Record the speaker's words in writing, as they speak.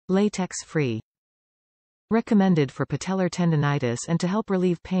Latex-free. Recommended for patellar tendonitis and to help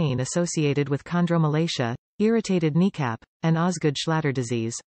relieve pain associated with chondromalacia, irritated kneecap, and Osgood-Schlatter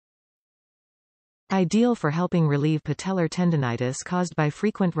disease. Ideal for helping relieve patellar tendonitis caused by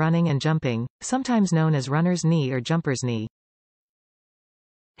frequent running and jumping, sometimes known as runner's knee or jumper's knee.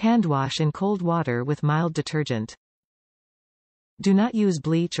 Hand wash in cold water with mild detergent. Do not use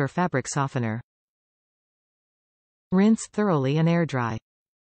bleach or fabric softener. Rinse thoroughly and air dry.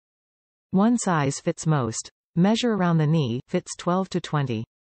 One size fits most. Measure around the knee, fits 12 to 20.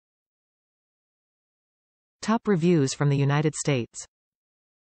 Top reviews from the United States.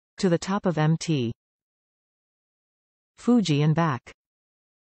 To the top of MT. Fuji and back.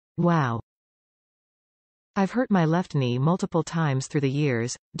 Wow. I've hurt my left knee multiple times through the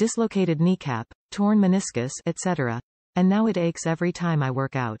years, dislocated kneecap, torn meniscus, etc. And now it aches every time I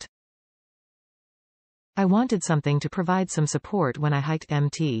work out. I wanted something to provide some support when I hiked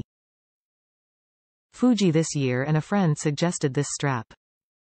MT. Fuji this year and a friend suggested this strap.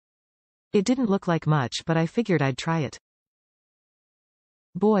 It didn't look like much but I figured I'd try it.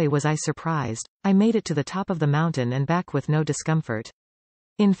 Boy was I surprised. I made it to the top of the mountain and back with no discomfort.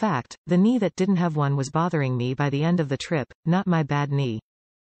 In fact, the knee that didn't have one was bothering me by the end of the trip, not my bad knee.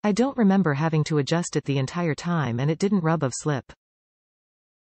 I don't remember having to adjust it the entire time and it didn't rub of slip.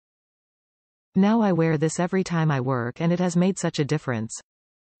 Now I wear this every time I work and it has made such a difference.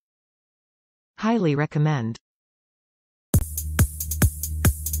 Highly recommend.